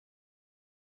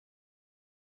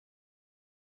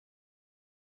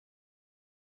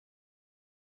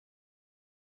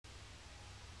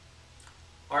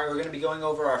Alright, we're going to be going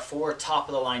over our 4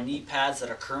 top-of-the-line knee pads that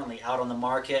are currently out on the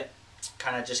market,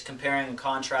 kind of just comparing and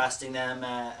contrasting them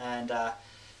and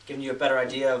giving you a better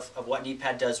idea of what knee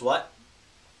pad does what.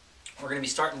 We're going to be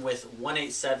starting with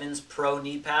 187's Pro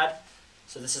knee pad.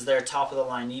 So this is their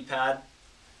top-of-the-line knee pad.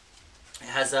 It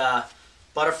has a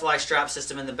butterfly strap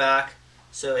system in the back,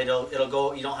 so it'll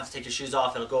go. You don't have to take your shoes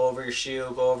off. It'll go over your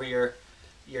shoe, go over your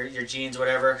jeans,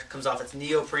 whatever. It comes off. It's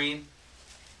neoprene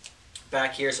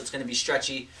back here, so it's going to be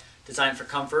stretchy, designed for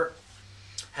comfort.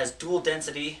 Has dual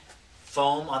density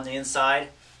foam on the inside,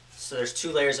 so there's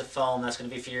 2 layers of foam. That's going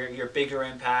to be for your bigger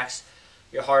impacts,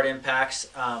 your hard impacts.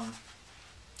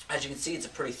 As you can see, it's a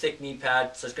pretty thick knee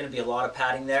pad, so there's going to be a lot of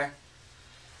padding there.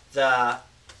 The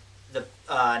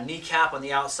kneecap on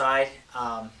the outside,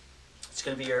 it's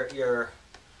going to be your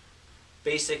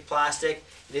basic plastic.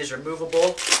 It is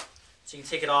removable, so you can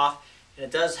take it off, and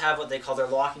it does have what they call their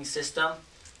locking system.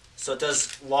 So it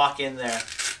does lock in there.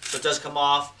 So it does come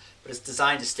off, but it's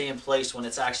designed to stay in place when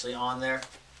it's actually on there.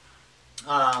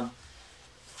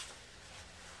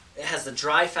 It has the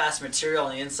dry fast material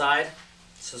on the inside.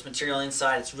 So this material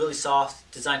inside, it's really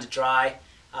soft, designed to dry.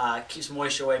 Keeps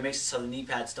moisture away, makes it so the knee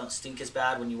pads don't stink as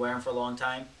bad when you wear them for a long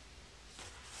time.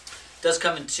 It does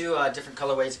come in 2 different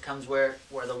colorways. It comes where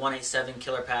the 187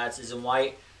 killer pads is in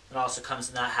white, and also comes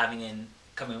in that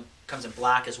comes in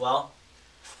black as well.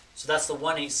 So that's the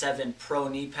 187 Pro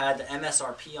knee pad. The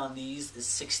MSRP on these is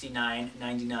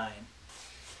 $69.99.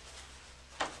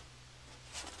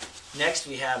 Next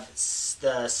we have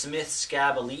the Smith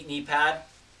Scab Elite knee pad.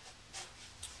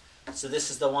 So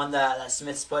this is the one that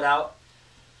Smith's put out.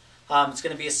 It's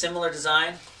going to be a similar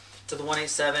design to the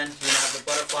 187. You're going to have the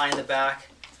butterfly in the back.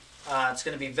 It's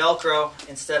going to be Velcro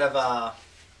instead of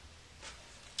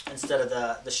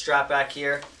the strap back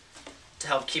here to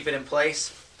help keep it in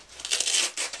place.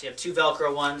 So you have 2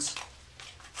 Velcro ones,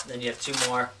 then you have 2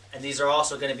 more, and these are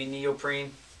also going to be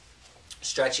neoprene,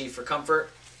 stretchy for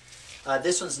comfort.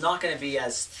 This one's not going to be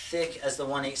as thick as the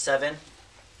 187.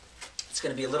 It's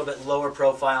going to be a little bit lower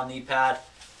profile knee pad.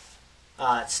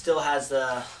 It still has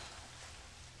the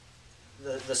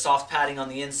soft padding on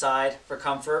the inside for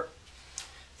comfort.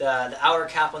 The outer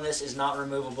cap on this is not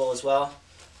removable as well.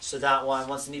 So that one,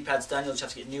 once the knee pad's done, you'll just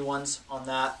have to get new ones on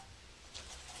that.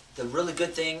 The really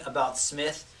good thing about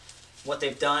Smith, what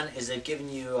they've done is they've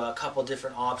given you a couple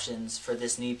different options for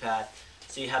this knee pad.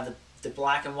 So you have the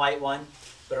black and white one,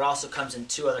 but it also comes in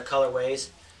 2 other colorways.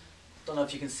 Don't know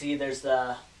if you can see, there's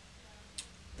the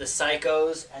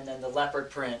Psychos and then the leopard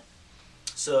print.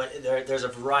 So there's a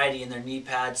variety in their knee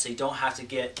pads, so you don't have to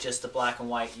get just the black and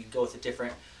white. You can go with a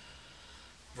different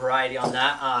variety on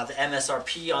that. The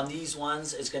MSRP on these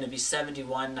ones is going to be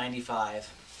 $71.95.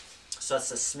 So that's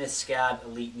the Smith Scab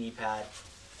Elite knee pad.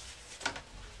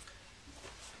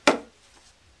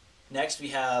 Next we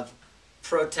have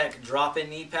Protec drop-in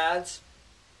knee pads.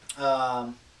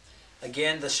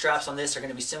 Again, the straps on this are going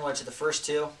to be similar to the first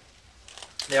 2.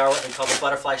 They are what they call the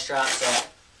butterfly strap, so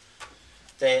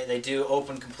they do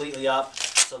open completely up,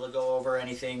 so they'll go over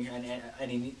anything,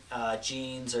 any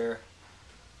jeans, or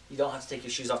you don't have to take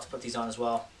your shoes off to put these on as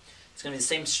well. It's going to be the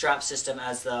same strap system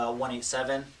as the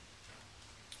 187.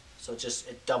 So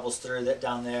it doubles through that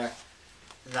down there,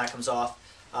 and that comes off.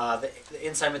 The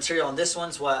inside material on this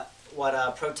one's what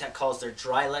Protec calls their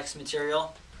Drylex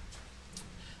material.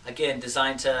 Again,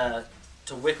 designed to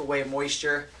wick away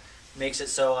moisture, makes it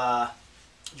so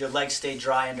your legs stay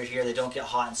dry under here. They don't get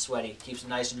hot and sweaty. Keeps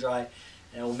them nice and dry,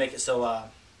 and it will make it so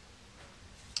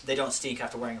they don't stink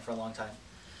after wearing them for a long time.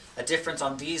 A difference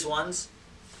on these ones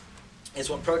is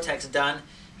what Protec's done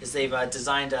is they've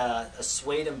designed a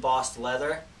suede embossed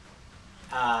leather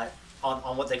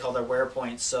on what they call their wear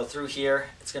points. So through here,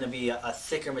 it's going to be a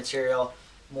thicker material,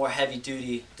 more heavy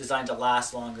duty, designed to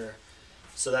last longer.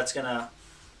 So that's going to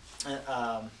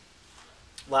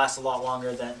last a lot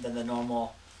longer than the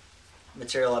normal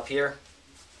material up here.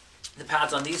 The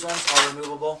pads on these ones are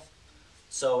removable.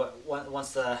 So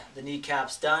once the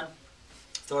kneecap's done,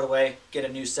 throw it away, get a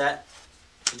new set.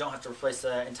 You don't have to replace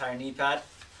the entire knee pad.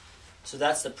 So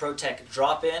that's the Protec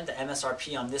drop-in. The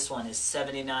MSRP on this one is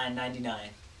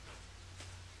 $79.99.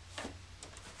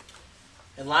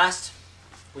 And last,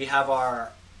 we have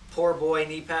our Poorboy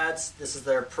knee pads. This is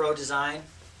their Pro design.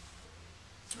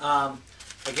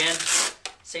 Again,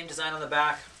 same design on the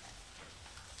back.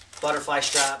 Butterfly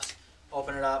straps.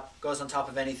 Open it up. Goes on top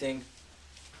of anything.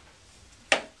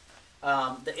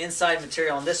 The inside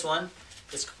material on this one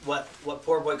is what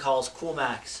Poorboy calls Cool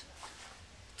Max.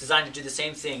 Designed to do the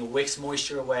same thing, wicks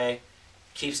moisture away,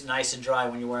 keeps it nice and dry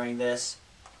when you're wearing this,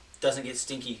 doesn't get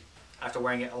stinky after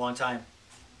wearing it a long time.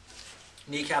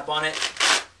 Kneecap on it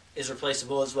is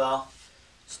replaceable as well.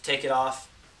 So take it off.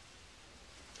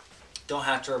 Don't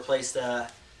have to replace the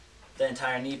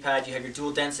entire knee pad. You have your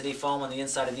dual density foam on the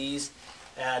inside of these.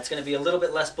 It's going to be a little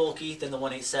bit less bulky than the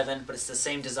 187, but it's the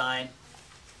same design.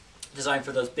 Designed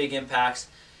for those big impacts,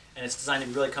 and it's designed to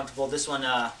be really comfortable. This one,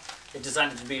 they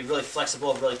designed it to be really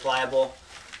flexible, really pliable.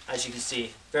 As you can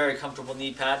see, very comfortable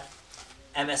knee pad.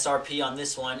 MSRP on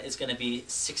this one is going to be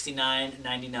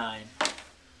 $69.99.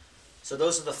 So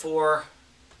those are the 4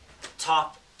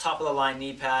 top of the line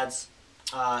knee pads.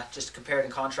 Just compared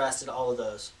and contrasted all of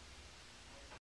those.